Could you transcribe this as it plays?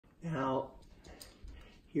Now,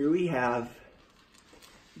 here we have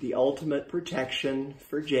the ultimate protection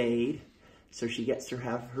for Jade. So she gets to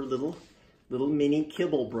have her little mini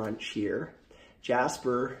kibble brunch here.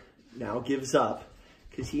 Jasper now gives up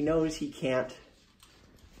because he knows he can't.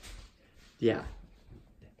 Yeah.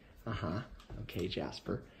 Okay,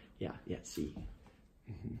 Jasper. Yeah, see.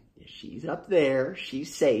 Yeah, she's up there.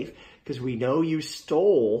 She's safe because we know you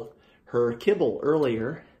stole her kibble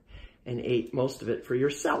earlier and ate most of it for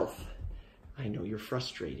yourself. I know you're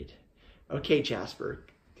frustrated. Okay, Jasper.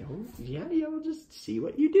 Go. Yeah, we'll just see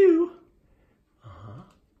what you do.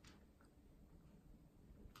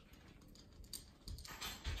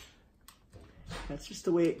 That's just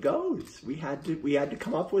the way it goes. We had to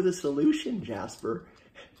come up with a solution, Jasper.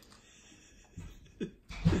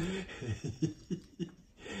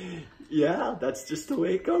 Yeah, that's just the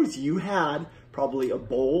way it goes. You had probably a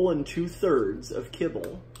bowl and 2/3 of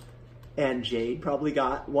kibble, and Jade probably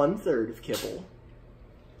got 1/3 of kibble.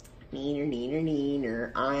 Neener, neener,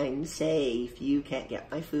 neener, I'm safe. You can't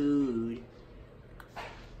get my food.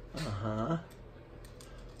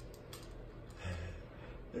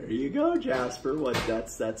 There you go, Jasper.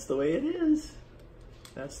 That's the way it is.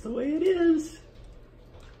 That's the way it is.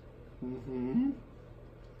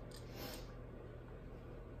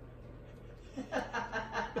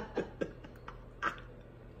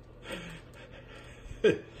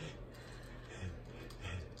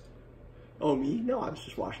 Oh, me? No, I was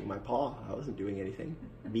just washing my paw. I wasn't doing anything.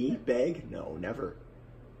 Me? Beg? No, never.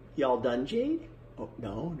 Y'all done, Jade? Oh,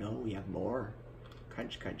 no, we have more.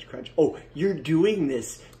 Crunch, crunch, crunch. Oh, you're doing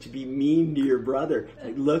this to be mean to your brother.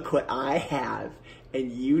 Like, look what I have,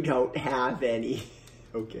 and you don't have any.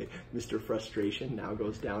 Okay, Mr. Frustration now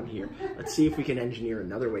goes down here. Let's see if we can engineer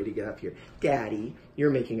another way to get up here. Daddy, you're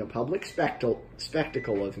making a public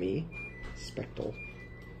spectacle of me. Spectacle.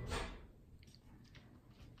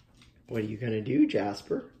 What are you gonna do,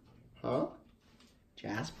 Jasper? Huh?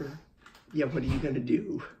 Jasper? Yeah, what are you gonna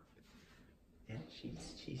do? Yeah,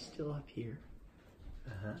 she's still up here.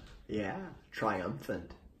 Yeah,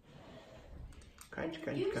 triumphant. Crunch,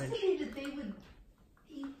 crunch, crunch. Usually that they would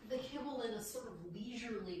eat the kibble in a sort of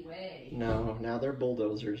leisurely way. No, now they're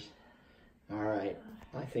bulldozers. All right,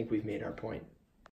 I think we've made our point.